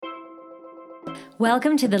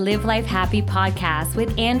Welcome to the Live Life Happy podcast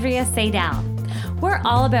with Andrea Seidel. We're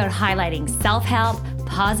all about highlighting self-help,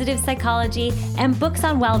 positive psychology, and books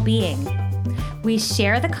on well-being. We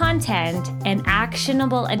share the content and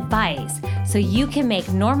actionable advice so you can make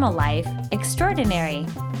normal life extraordinary.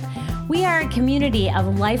 We are a community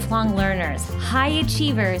of lifelong learners, high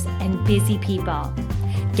achievers, and busy people.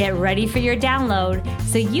 Get ready for your download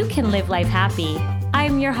so you can live life happy.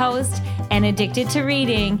 I'm your host and addicted to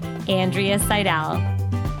reading, Andrea Seidel.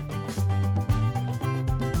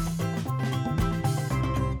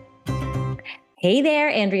 Hey there,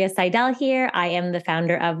 Andrea Seidel here. I am the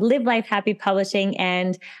founder of Live Life Happy Publishing,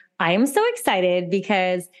 and I am so excited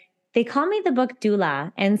because they call me the book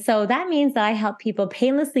doula. And so that means that I help people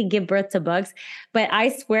painlessly give birth to books. But I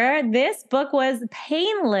swear this book was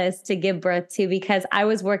painless to give birth to because I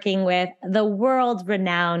was working with the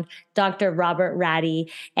world-renowned Dr. Robert Ratty.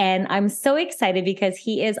 And I'm so excited because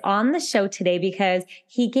he is on the show today because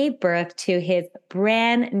he gave birth to his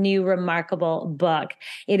brand new remarkable book.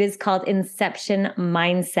 It is called Inception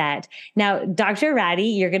Mindset. Now, Dr. Ratty,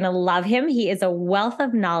 you're going to love him. He is a wealth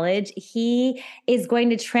of knowledge. He is going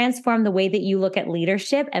to transform the way that you look at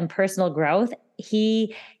leadership and personal growth.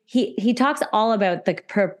 He talks all about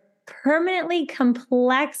the permanently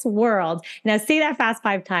complex world. Now, say that fast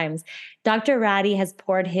 5 times. Dr. Ratty has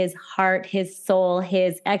poured his heart, his soul,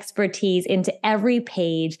 his expertise into every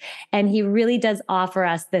page, and he really does offer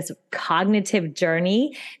us this cognitive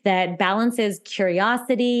journey that balances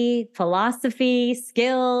curiosity, philosophy,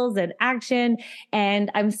 skills, and action. And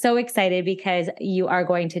I'm so excited because you are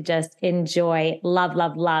going to just enjoy,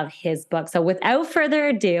 love his book. So without further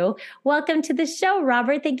ado, welcome to the show,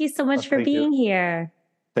 Robert. Thank you so much for being here.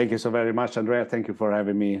 Thank you so very much, Andrea. Thank you for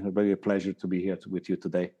having me. It's really a pleasure to be here with you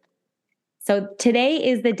today. So today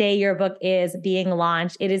is the day your book is being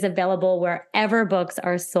launched. It is available wherever books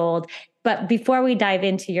are sold. But before we dive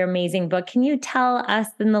into your amazing book, can you tell us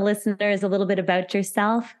and the listeners a little bit about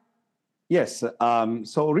yourself? Yes.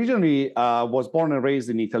 So originally, I was born and raised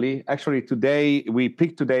in Italy. Actually, we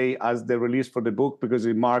picked today as the release for the book because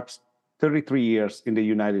it marks 33 years in the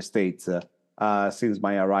United States since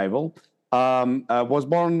my arrival. I was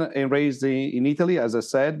born and raised in Italy. As I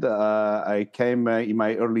said, I came in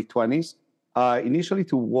my early 20s, initially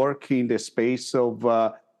to work in the space of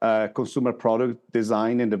consumer product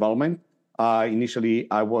design and development. Initially,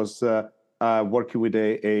 I was working with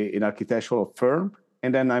an architectural firm,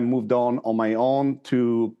 and then I moved on my own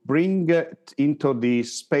to bring into the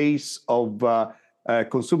space of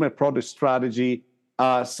consumer product strategy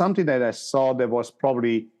something that I saw that was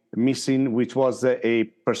probably missing, which was a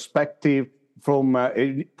perspective from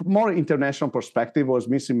a more international perspective was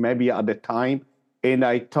missing maybe at the time. And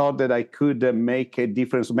I thought that I could make a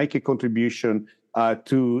difference, make a contribution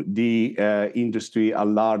to the industry at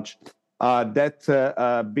large.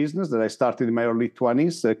 That business that I started in my early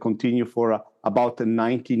 20s continued for about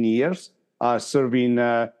 19 years, serving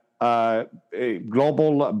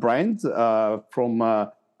global brands from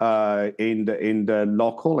in the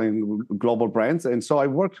local and global brands. And so I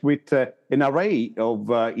worked with an array of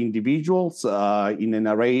individuals in an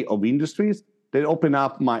array of industries that opened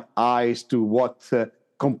up my eyes to what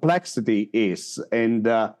complexity is and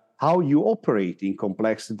how you operate in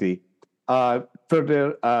complexity.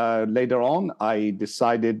 Later on, I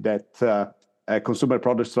decided that consumer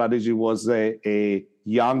product strategy was a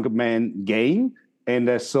young man game.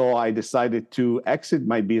 And so I decided to exit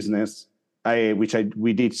my business, which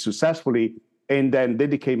we did successfully, and then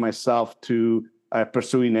dedicate myself to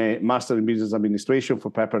pursuing a Master in Business Administration for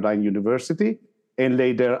Pepperdine University. And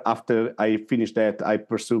later, after I finished that, I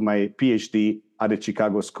pursued my PhD at the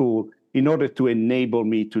Chicago School in order to enable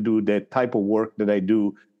me to do the type of work that I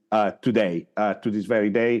do today, to this very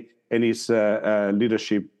day, and it's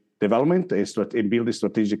leadership development and building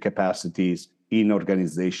strategic capacities in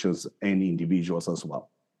organizations and individuals as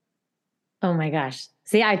well. Oh my gosh.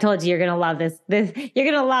 See, I told you you're going to love this. You're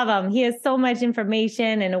going to love him. He has so much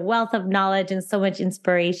information and a wealth of knowledge and so much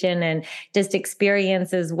inspiration and just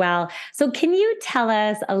experience as well. So can you tell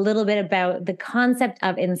us a little bit about the concept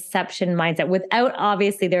of inception mindset without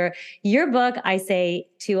obviously your book, I say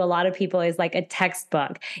to a lot of people, is like a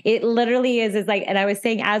textbook. It literally is like, and I was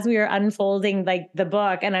saying as we were unfolding like the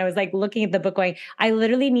book and I was like looking at the book going, I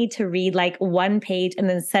literally need to read like one page and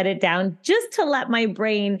then set it down just to let my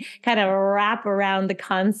brain kind of wrap around the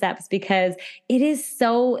concepts, because it's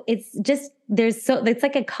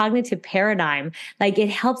like a cognitive paradigm. Like, it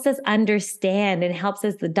helps us understand and helps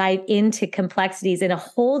us dive into complexities in a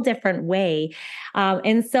whole different way.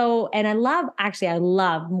 And I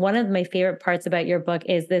love one of my favorite parts about your book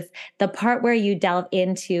is the part where you delve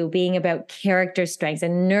into being about character strengths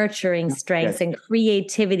and nurturing strengths Yes. and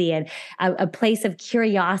creativity and a place of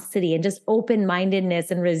curiosity and just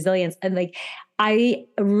open-mindedness and resilience. And like, I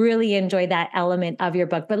really enjoy that element of your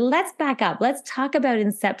book. But let's back up. Let's talk about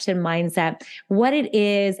Inception Mindset, what it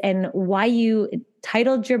is, and why you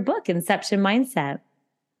titled your book Inception Mindset.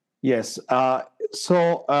 Yes.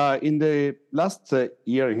 So in the last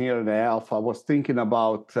year and a half, I was thinking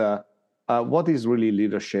about what is really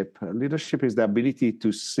leadership. Leadership is the ability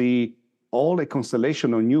to see all a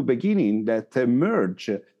constellation of new beginning that emerge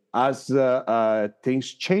as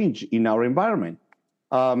things change in our environment.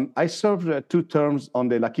 I served 2 terms on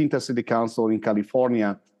the La Quinta City Council in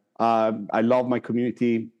California. I love my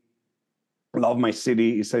community, love my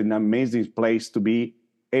city. It's an amazing place to be.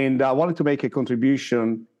 And I wanted to make a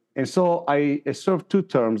contribution. And so I served 2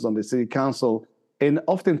 terms on the city council. And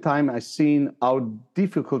oftentimes I've seen the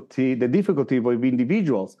difficulty of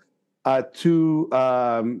individuals to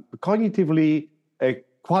cognitively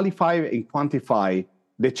qualify and quantify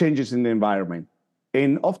the changes in the environment.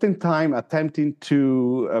 And oftentimes attempting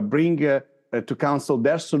to bring to council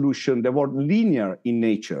their solution that were linear in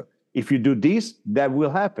nature. If you do this, that will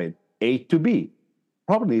happen, A to B.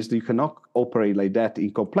 Problem is that you cannot operate like that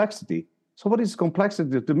in complexity. So what is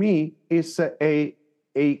complexity to me is a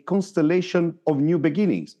constellation of new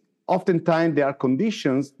beginnings. Oftentimes there are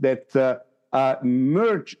conditions that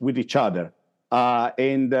merge with each other.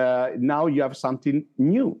 And now you have something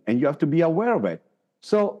new and you have to be aware of it.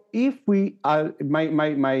 So if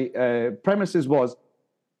my premises was,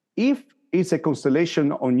 if it's a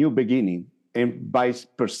constellation of new beginning, and by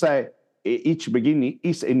per se, each beginning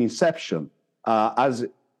is an inception, as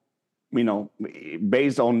you know,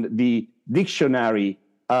 based on the dictionary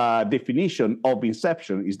definition of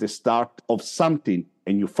inception, is the start of something,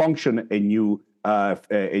 a new function, a new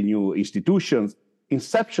institutions.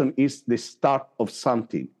 Inception is the start of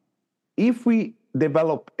something. If we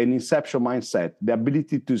develop an inception mindset, the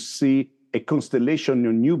ability to see a constellation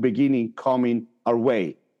of new beginning coming our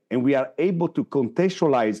way, and we are able to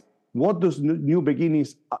contextualize what those new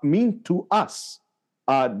beginnings mean to us,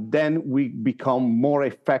 then we become more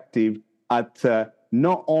effective at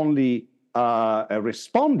not only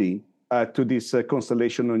responding to this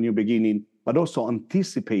constellation of new beginning, but also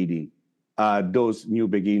anticipating those new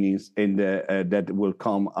beginnings and that will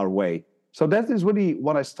come our way. So that is really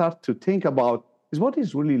what I start to think about, is what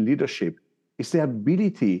is really leadership. It's the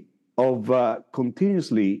ability of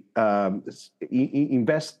continuously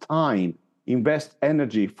invest time, invest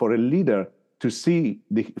energy for a leader to see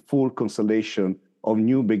the full constellation of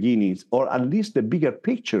new beginnings, or at least the bigger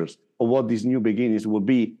pictures of what these new beginnings will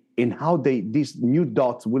be and how these new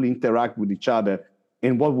dots will interact with each other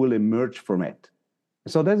and what will emerge from it.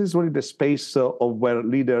 So that is really the space of where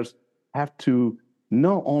leaders have to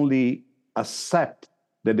not only accept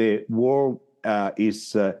that the world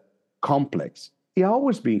is complex. It has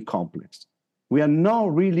always been complex. We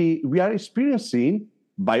are experiencing,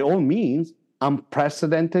 by all means,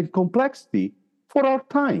 unprecedented complexity for our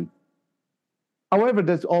time. However,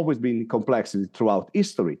 there's always been complexity throughout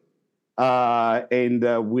history.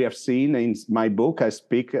 And we have seen in my book, I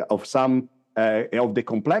speak of some of the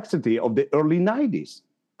complexity of the early 90s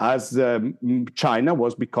as China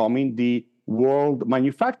was becoming the world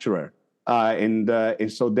manufacturer. And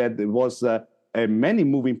so that there was many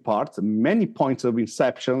moving parts, many points of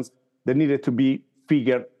inceptions that needed to be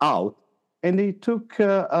figured out. And it took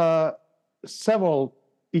several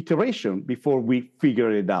iterations before we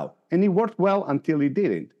figured it out. And it worked well until it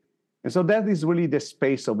didn't. And so that is really the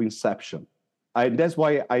space of inception. That's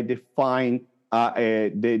why I define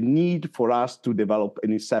the need for us to develop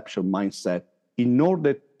an inception mindset in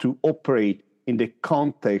order to operate in the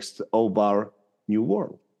context of our new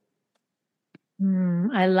world.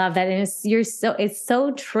 I love that. And it's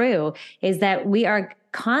so true, is that we are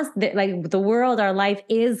constant, like the world, our life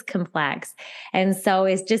is complex. And so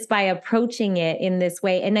it's just by approaching it in this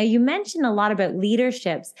way. And now you mentioned a lot about leaders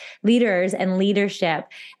and leadership.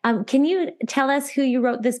 Can you tell us who you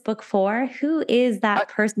wrote this book for? Who is that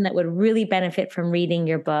person that would really benefit from reading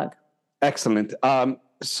your book? Excellent.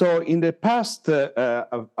 So in the past,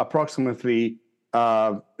 approximately,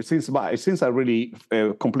 since I really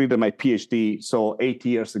completed my PhD, so 8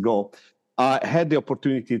 years ago, I had the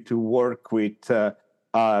opportunity to work with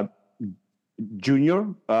junior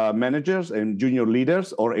managers and junior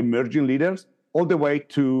leaders or emerging leaders all the way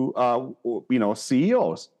to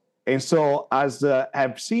CEOs. And so, as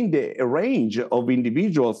I've seen the range of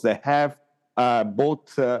individuals that have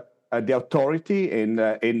both the authority and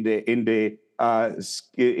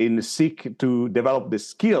seek to develop the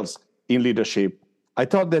skills in leadership, I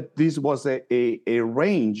thought that this was a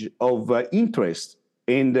range of interest.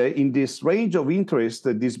 And in this range of interest,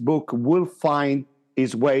 this book will find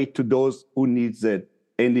its way to those who needs it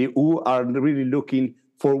and who are really looking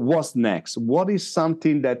for what's next. What is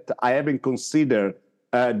something that I haven't considered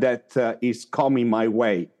that is coming my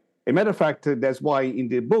way? A matter of fact, that's why in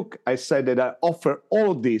the book I said that I offer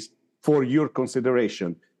all of this for your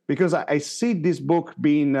consideration, because I see this book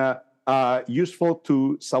being useful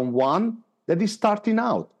to someone that is starting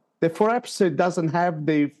out, that perhaps doesn't have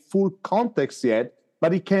the full context yet,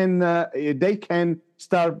 but they can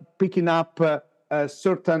start picking up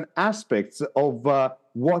certain aspects of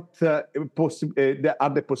what are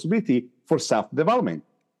the possibility for self-development.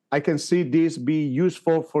 I can see this be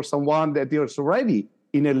useful for someone that is already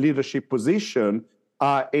in a leadership position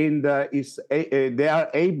and they are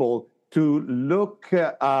able to look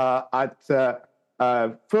at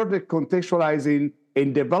further contextualizing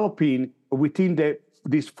and developing within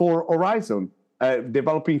these four horizons,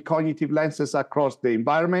 developing cognitive lenses across the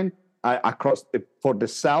environment, for the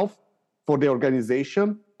self, for the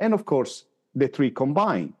organization, and of course, the three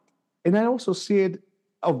combined. And I also see it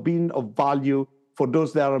of being of value for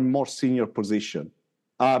those that are in more senior position,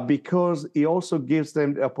 because it also gives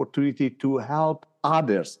them the opportunity to help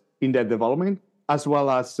others in their development, as well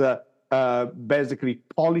as basically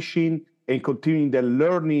polishing and continuing their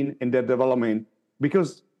learning and their development,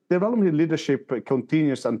 because development leadership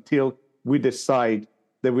continues until we decide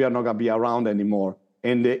that we are not going to be around anymore.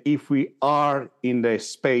 And if we are in the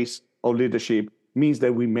space of leadership, means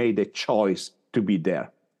that we made a choice to be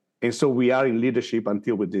there. And so we are in leadership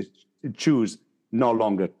until we choose no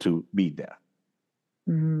longer to be there.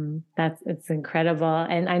 It's incredible.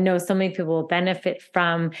 And I know so many people will benefit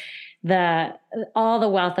from all the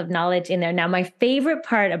wealth of knowledge in there. Now, my favorite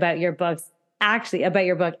part about your book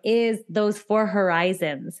is those four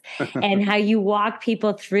horizons and how you walk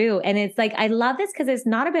people through. And it's like, I love this because it's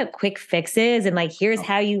not about quick fixes and like, here's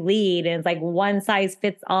how you lead. And it's like one size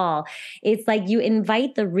fits all. It's like you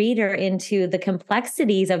invite the reader into the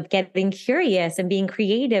complexities of getting curious and being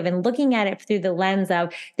creative and looking at it through the lens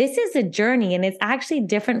of this is a journey and it's actually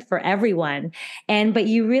different for everyone. But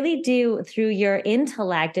you really do, through your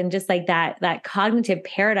intellect and just like that cognitive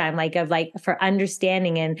paradigm, for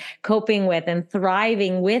understanding and coping with and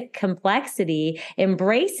thriving with complexity,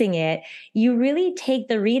 embracing it, you really take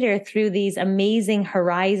the reader through these amazing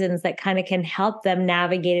horizons that kind of can help them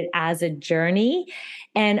navigate it as a journey.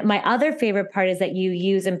 And my other favorite part is that you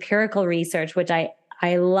use empirical research, which I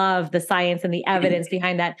love the science and the evidence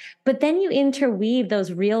behind that. But then you interweave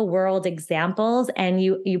those real world examples and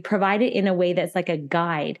you provide it in a way that's like a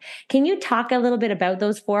guide. Can you talk a little bit about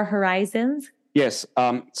those four horizons? Yes.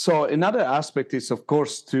 So another aspect is, of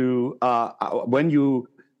course, to when you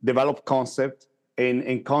develop concept,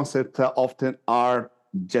 and concept often are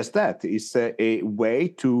just that. It's a way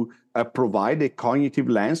to provide a cognitive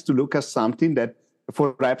lens to look at something that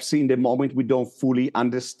perhaps in the moment we don't fully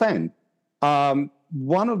understand.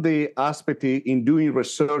 One of the aspects in doing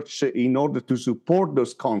research in order to support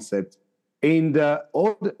those concepts and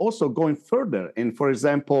also going further. And for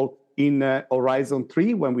example, in Horizon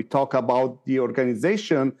 3, when we talk about the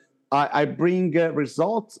organization, I bring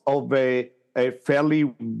results of a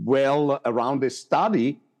fairly well-rounded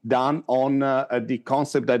study done on the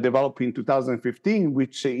concept I developed in 2015,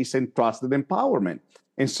 which is entrusted empowerment.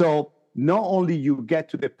 And so not only you get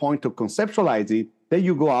to the point of conceptualizing, then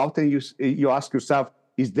you go out and you ask yourself,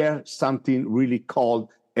 is there something really called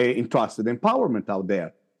entrusted empowerment out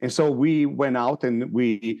there? And so we went out and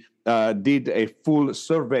we did a full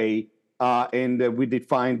survey, and we did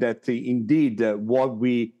find that indeed what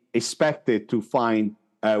we expected to find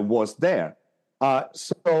was there.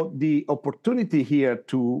 So the opportunity here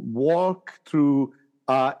to walk through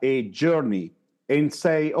a journey and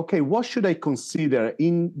say, okay, what should I consider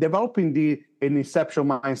in developing an inception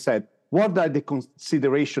mindset? What are the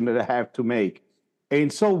considerations that I have to make?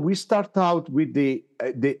 And so we start out with the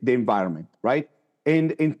environment, right?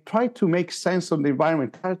 And try to make sense of the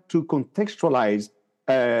environment, try to contextualize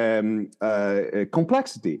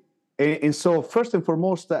complexity. And so first and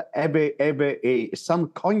foremost, have some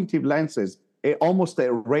cognitive lenses, almost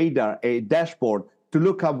a radar, a dashboard to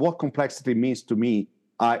look at what complexity means to me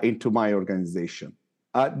into my organization.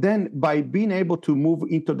 Then by being able to move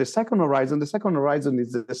into the second horizon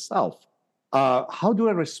is the self. How do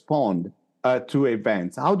I respond to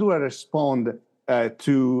events? How do I respond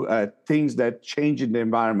to things that change in the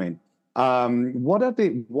environment. What are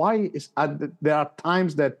the, there are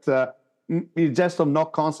times that it's just of no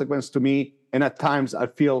consequence to me, and at times I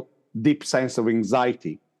feel deep sense of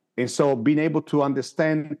anxiety. And so being able to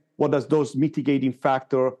understand what does those mitigating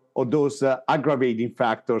factor or those aggravating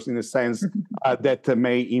factors in a sense that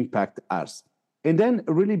may impact us. And then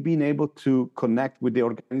really being able to connect with the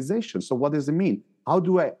organization. So what does it mean? How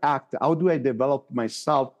do I act? How do I develop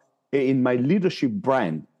myself in my leadership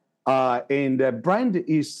brand? And brand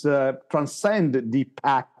is transcend the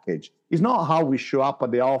package. It's not how we show up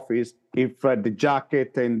at the office, if the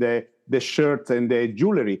jacket and the shirt and the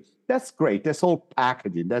jewelry. That's great. That's all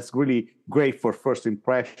packaging. That's really great for first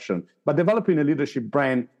impression. But developing a leadership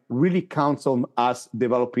brand really counts on us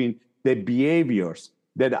developing the behaviors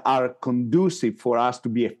that are conducive for us to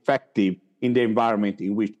be effective in the environment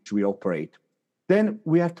in which we operate. Then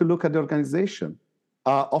we have to look at the organization.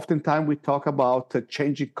 Oftentimes we talk about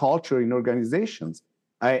changing culture in organizations,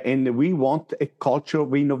 and we want a culture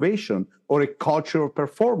of innovation or a culture of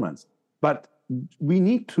performance. But we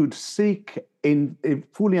need to seek and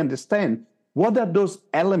fully understand what are those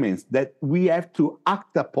elements that we have to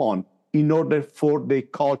act upon in order for the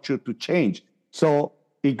culture to change. So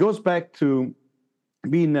it goes back to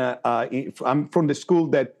being, I'm from the school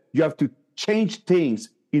that you have to change things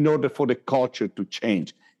in order for the culture to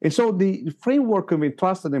change. And so the framework of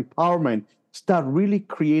trust and empowerment start really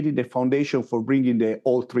creating the foundation for bringing the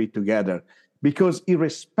all three together. Because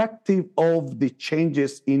irrespective of the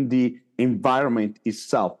changes in the environment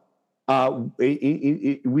itself,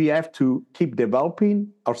 we have to keep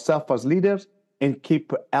developing ourselves as leaders and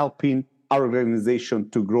keep helping our organization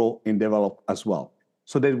to grow and develop as well,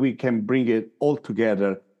 so that we can bring it all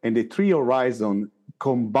together. And the three horizon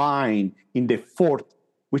combine in the fourth,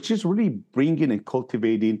 which is really bringing and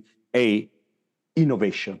cultivating a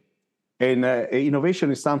innovation. And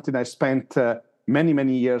innovation is something I spent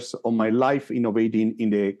many years of my life innovating in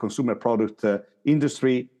the consumer product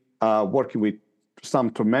industry, working with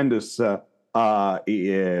some tremendous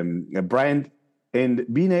brand, and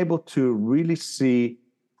being able to really see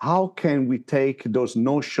how can we take those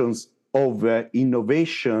notions of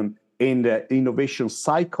innovation and innovation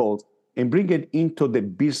cycles and bring it into the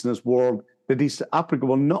business world that is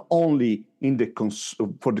applicable not only in the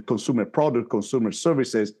for the consumer product, consumer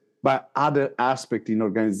services, but other aspects in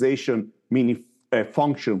organization, meaning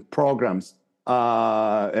function, programs,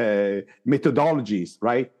 methodologies,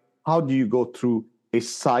 right? How do you go through a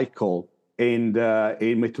cycle and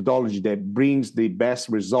a methodology that brings the best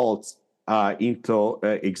results into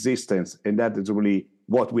existence? And that is really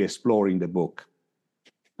what we explore in the book.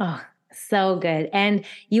 Oh, so good. And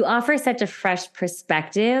you offer such a fresh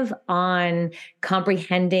perspective on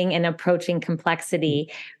comprehending and approaching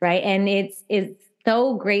complexity, right? And it's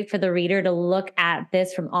so great for the reader to look at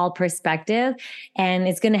this from all perspective. And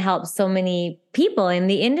it's going to help so many people in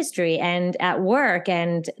the industry and at work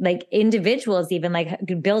and like individuals, even like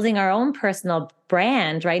building our own personal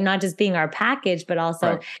brand, right? Not just being our package, but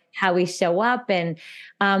also how we show up. And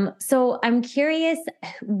so I'm curious,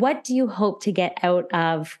 what do you hope to get out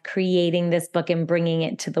of creating this book and bringing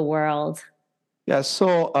it to the world? Yeah,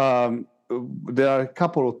 so there are a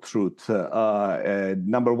couple of truths.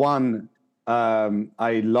 Number one,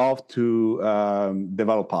 I love to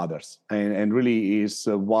develop others, and really is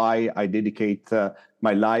why I dedicate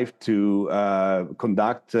my life to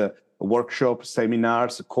conduct workshops,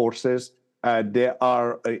 seminars, courses. They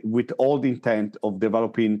are with all the intent of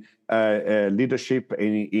developing leadership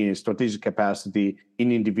in strategic capacity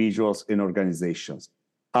in individuals and organizations.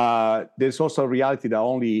 There's also a reality that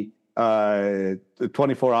only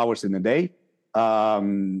 24 hours in a day.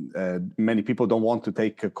 Many people don't want to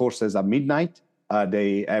take courses at midnight.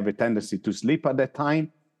 They have a tendency to sleep at that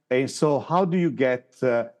time. And so how do you get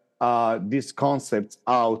these concepts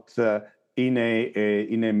out in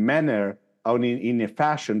a manner or in a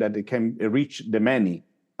fashion that they can reach the many?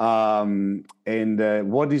 And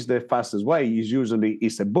what is the fastest way is usually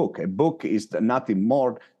a book. A book is nothing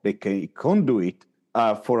more than a conduit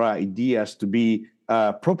for ideas to be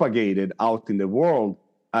propagated out in the world.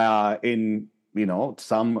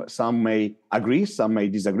 Some may agree, some may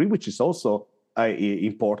disagree, which is also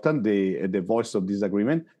important, the voice of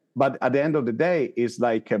disagreement. But at the end of the day, it's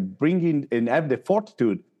like bringing and have the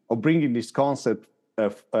fortitude of bringing this concept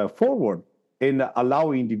forward and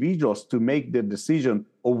allow individuals to make the decision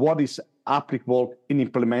of what is applicable and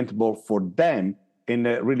implementable for them, and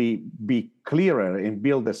really be clearer and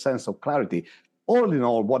build a sense of clarity. All in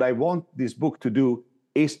all, what I want this book to do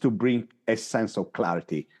is to bring a sense of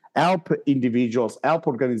clarity, help individuals, help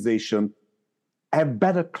organizations have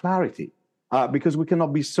better clarity because we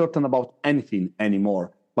cannot be certain about anything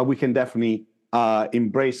anymore. But we can definitely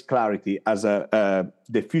embrace clarity, as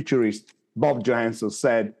the futurist Bob Johansson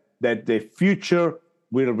said, that the future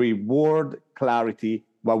will reward clarity,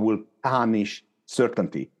 but will punish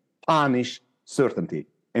certainty. Punish certainty.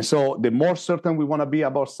 And so the more certain we want to be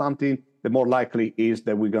about something, the more likely is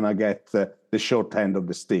that we're going to get the short end of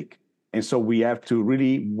the stick. And so we have to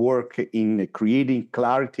really work in creating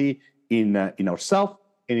clarity in ourselves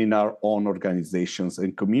and in our own organizations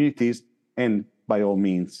and communities, and by all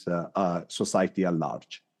means, society at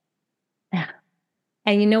large.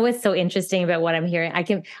 And you know what's so interesting about what I'm hearing?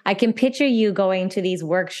 I can picture you going to these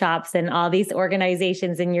workshops and all these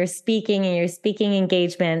organizations, and you're speaking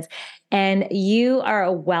engagements, and you are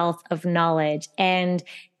a wealth of knowledge, and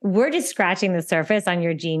we're just scratching the surface on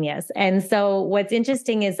your genius. And so what's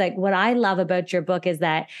interesting is, like, what I love about your book is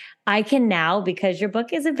that I can now, because your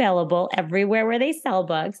book is available everywhere where they sell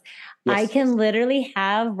books, yes, I can literally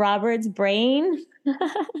have Robert's brain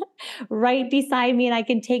right beside me, and I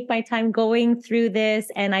can take my time going through this.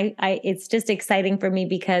 And I it's just exciting for me,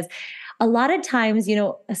 because a lot of times, you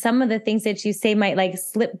know, some of the things that you say might like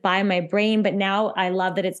slip by my brain, but now I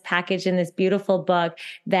love that it's packaged in this beautiful book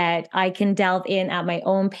that I can delve in at my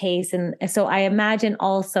own pace. And so I imagine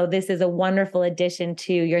also this is a wonderful addition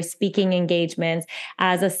to your speaking engagements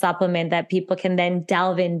as a supplement that people can then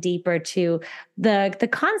delve in deeper to the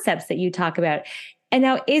concepts that you talk about. And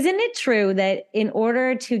now, isn't it true that in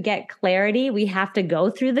order to get clarity, we have to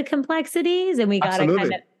go through the complexities, and we got to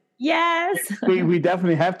kind of, yes, we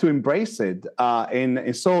definitely have to embrace it.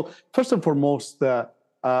 And so, first and foremost,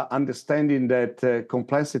 understanding that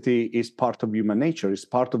complexity is part of human nature, is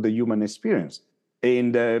part of the human experience.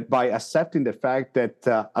 And by accepting the fact that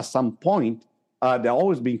at some point, there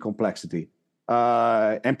always been complexity.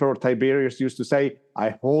 Emperor Tiberius used to say,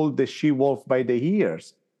 I hold the she-wolf by the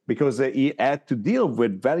ears, because he had to deal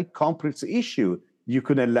with very complex issue. You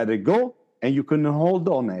couldn't let it go, and you couldn't hold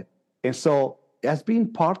on it. And so it has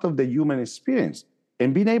been part of the human experience.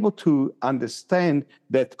 And being able to understand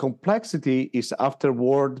that complexity is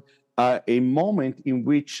afterward a moment in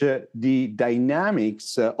which the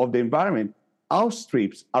dynamics of the environment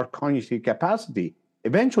outstrips our cognitive capacity.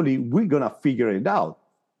 Eventually, we're going to figure it out.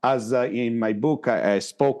 As in my book, I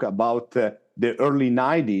spoke about the early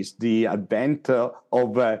 90s, the advent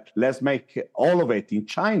of let's make all of it in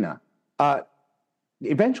China.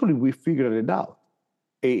 Eventually, we figured it out.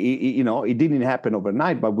 It didn't happen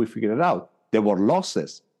overnight, but we figured it out. There were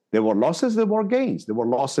losses. There were losses, there were gains. There were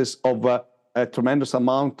losses of a tremendous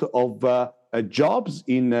amount of jobs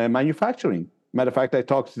in manufacturing. Matter of fact, I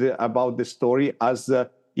talked about the story as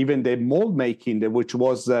even the mold making, which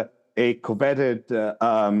was a coveted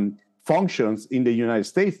functions in the United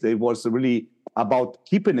States. It was really about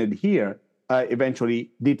keeping it here.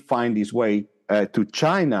 Eventually did find its way to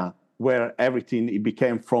China, where everything it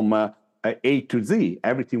became from A to Z.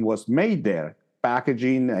 Everything was made there.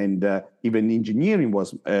 Packaging and even engineering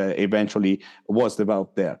was eventually was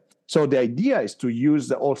developed there. So the idea is to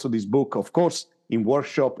use also this book, of course, in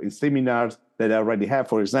workshop, in seminars that I already have.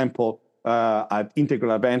 For example, at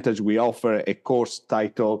Integral Advantage, we offer a course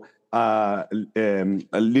titled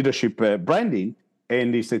Leadership Branding,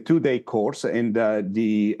 and it's a 2-day course. And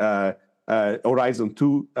the Horizon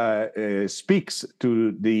 2 speaks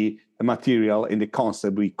to the material and the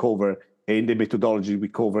concept we cover and the methodology we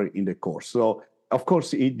cover in the course. So, of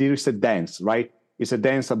course, there is a dance, right? It's a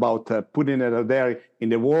dance about putting it out there in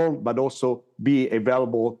the world, but also be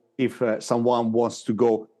available if someone wants to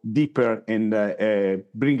go deeper and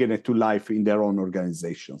bringing it to life in their own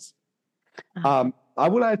organizations. I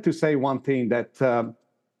would like to say one thing, that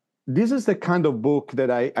this is the kind of book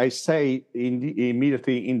that I say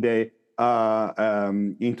immediately in the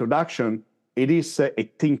introduction. It is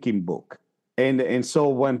a thinking book. And so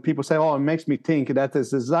when people say, oh, it makes me think, that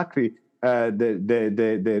is exactly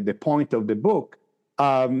the point of the book.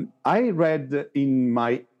 I read in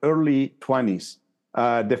my early 20s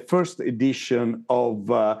the first edition of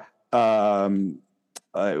a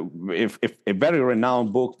very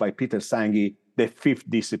renowned book by Peter Senge, The Fifth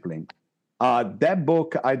Discipline. That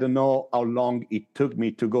book, I don't know how long it took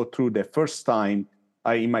me to go through the first time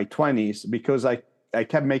in my 20s, because I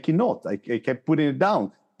kept making notes. I kept putting it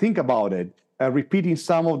down, think about it, repeating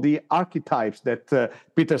some of the archetypes that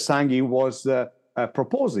Peter Senge was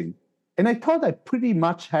proposing. And I thought I pretty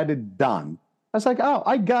much had it done. I was like, oh,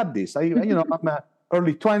 I got this. I'm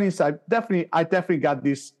early 20s. I definitely got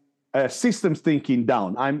this systems thinking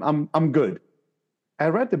down. I'm good. I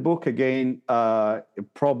read the book again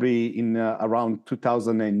probably in around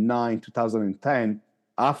 2009, 2010,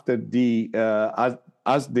 after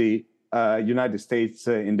as the United States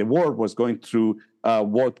in the world was going through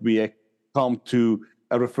what we come to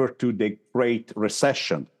refer to the Great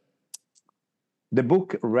Recession. The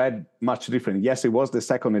book read much different. Yes, it was the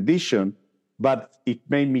second edition, but it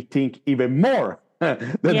made me think even more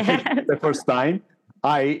than the first time.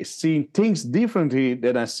 I seen things differently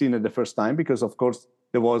than I seen it the first time because, of course,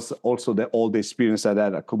 there was also all the experience that I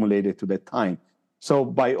had accumulated to that time. So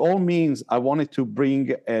by all means, I wanted to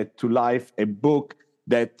bring to life a book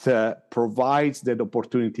that provides that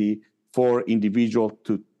opportunity for individuals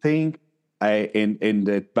to think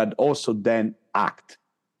but also then act.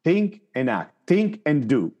 Think and act. Think and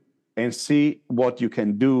do, and see what you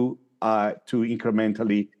can do to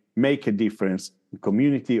incrementally make a difference in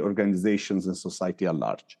community, organizations, and society at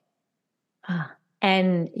large.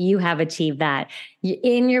 And you have achieved that.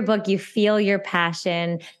 In your book, you feel your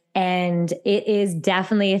passion. And it is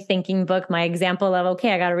definitely a thinking book. My example of,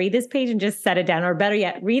 okay, I got to read this page and just set it down, or better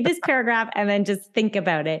yet, read this paragraph and then just think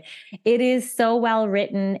about it. It is so well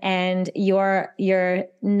written, and your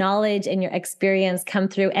knowledge and your experience come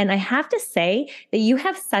through. And I have to say that you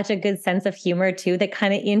have such a good sense of humor too, that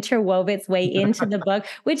kind of interwove its way into the book,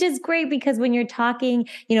 which is great because when you're talking,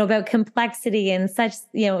 about complexity and such,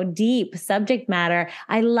 deep subject matter,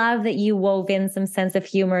 I love that you wove in some sense of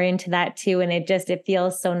humor into that too. And it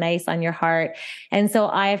feels so nice on your heart. And so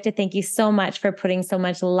I have to thank you so much for putting so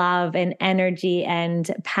much love and energy and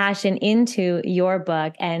passion into your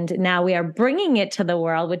book. And now we are bringing it to the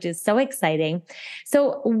world, which is so exciting.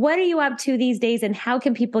 So what are you up to these days, and how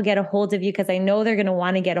can people get a hold of you? Because I know they're going to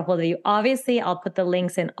want to get a hold of you. Obviously, I'll put the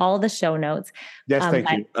links in all the show notes. Yes, thank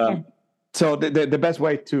you. So the best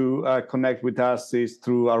way to connect with us is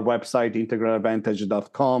through our website,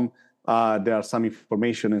 integraladvantage.com. There are some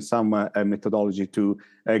information and some methodology to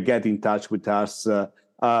get in touch with us.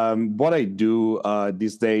 What I do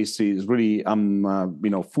these days is really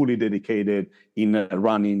I'm fully dedicated in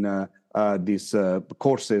running these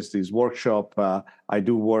courses, this workshop. I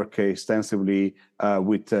do work extensively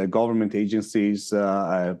with government agencies.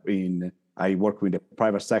 I work with the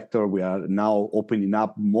private sector. We are now opening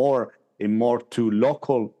up more and more to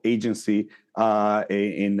local agency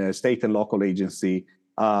in state and local agency.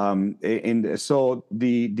 And so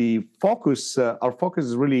the focus, our focus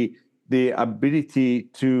is really the ability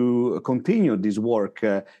to continue this work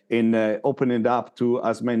in opening it up to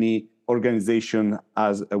as many organizations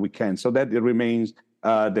as we can. So that it remains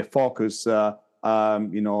the focus. I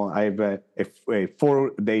have a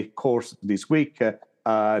 4-day course this week.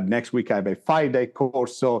 Next week I have a 5-day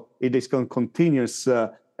course. So it is a continuous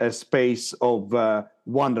space of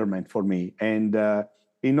wonderment for me. And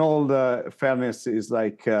in all the fairness, is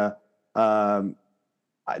like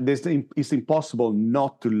it's impossible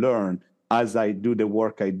not to learn as I do the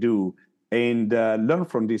work I do, and learn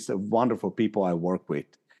from these wonderful people I work with.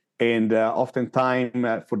 And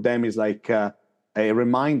oftentimes for them is like a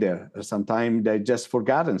reminder. Sometimes they just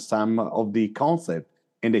forgotten some of the concept,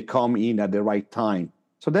 and they come in at the right time.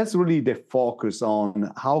 So that's really the focus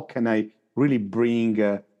on how can I really bring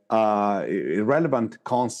a relevant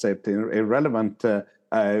concept, a relevant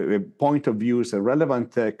point of views,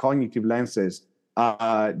 relevant cognitive lenses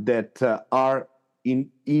that are in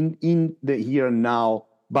the here and now,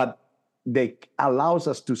 but they allows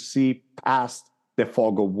us to see past the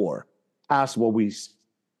fog of war, past what we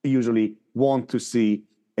usually want to see,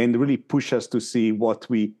 and really push us to see what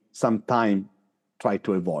we sometimes try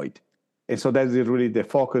to avoid. And so that is really the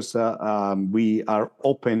focus. We are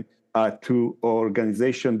open to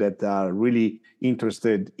organizations that are really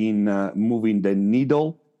interested in moving the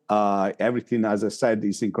needle. Everything, as I said,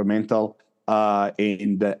 is incremental,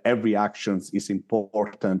 and every action is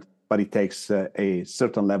important, but it takes a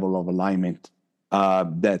certain level of alignment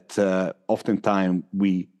that oftentimes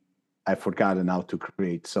we have forgotten how to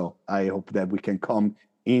create. So I hope that we can come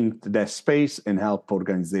into that space and help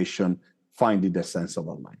organization finding the sense of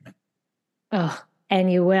alignment. Oh,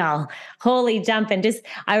 and you will. Holy jump. And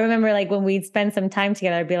I remember like when we'd spend some time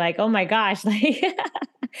together, I'd be like, oh my gosh, like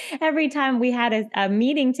every time we had a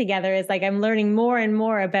meeting together, it's like I'm learning more and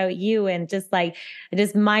more about you, and just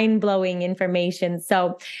mind-blowing information.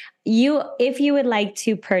 So if you would like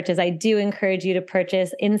to purchase, I do encourage you to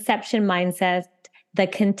purchase Inception Mindset, The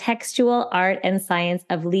Contextual Art and Science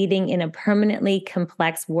of Leading in a Permanently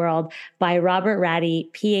Complex World by Robert Ratty,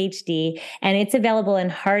 PhD. And it's available in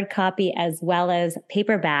hard copy as well as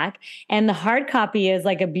paperback. And the hard copy is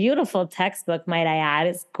like a beautiful textbook, might I add.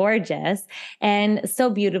 It's gorgeous and so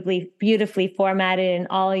beautifully formatted in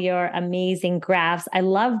all your amazing graphs. I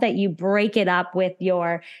love that you break it up with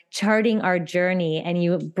your charting our journey and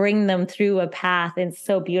you bring them through a path. It's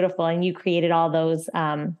so beautiful. And you created all those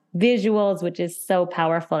visuals, which is so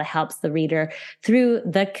powerful. It helps the reader through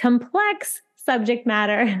the complex subject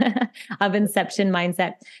matter of inception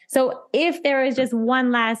mindset. So if there is just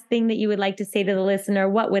one last thing that you would like to say to the listener,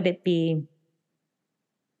 what would it be?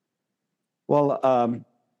 Well,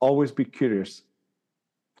 always be curious.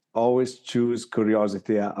 Always choose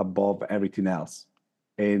curiosity above everything else.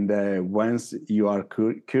 And once you are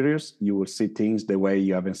curious, you will see things the way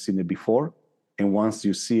you haven't seen it before. And once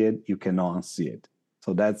you see it, you can unsee it.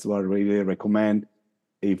 So that's what I really recommend.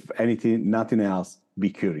 If anything, nothing else, be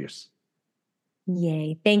curious.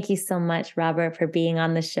 Yay. Thank you so much, Robert, for being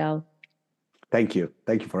on the show. Thank you.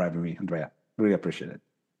 Thank you for having me, Andrea. Really appreciate it.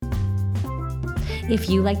 If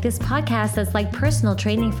you like this podcast that's like personal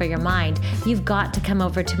training for your mind, you've got to come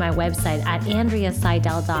over to my website at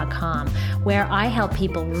andreaseidel.com, where I help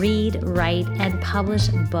people read, write, and publish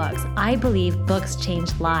books. I believe books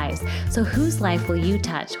change lives. So whose life will you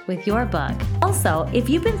touch with your book? Also, if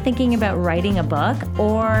you've been thinking about writing a book,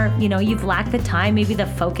 or you've lacked the time, maybe the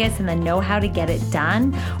focus and the know-how to get it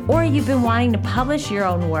done, or you've been wanting to publish your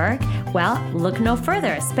own work, well, look no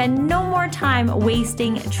further. Spend no more time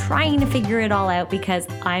wasting trying to figure it all out, because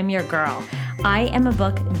I'm your girl. I am a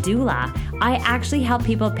book doula. I actually help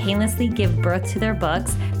people painlessly give birth to their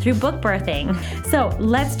books through book birthing. So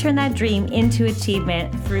let's turn that dream into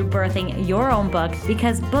achievement through birthing your own book,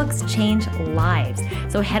 because books change lives.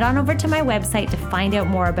 So head on over to my website to find out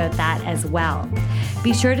more about that as well.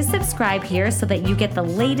 Be sure to subscribe here so that you get the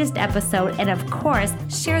latest episode. And of course,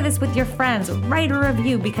 share this with your friends. Write a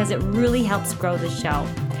review, because it really helps grow the show.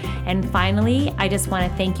 And finally, I just want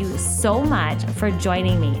to thank you so much for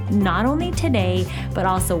joining me, not only today, but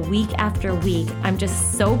also week after week. I'm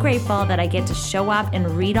just so grateful that I get to show up and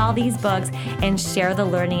read all these books and share the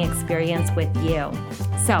learning experience with you.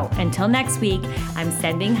 So until next week, I'm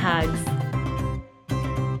sending hugs.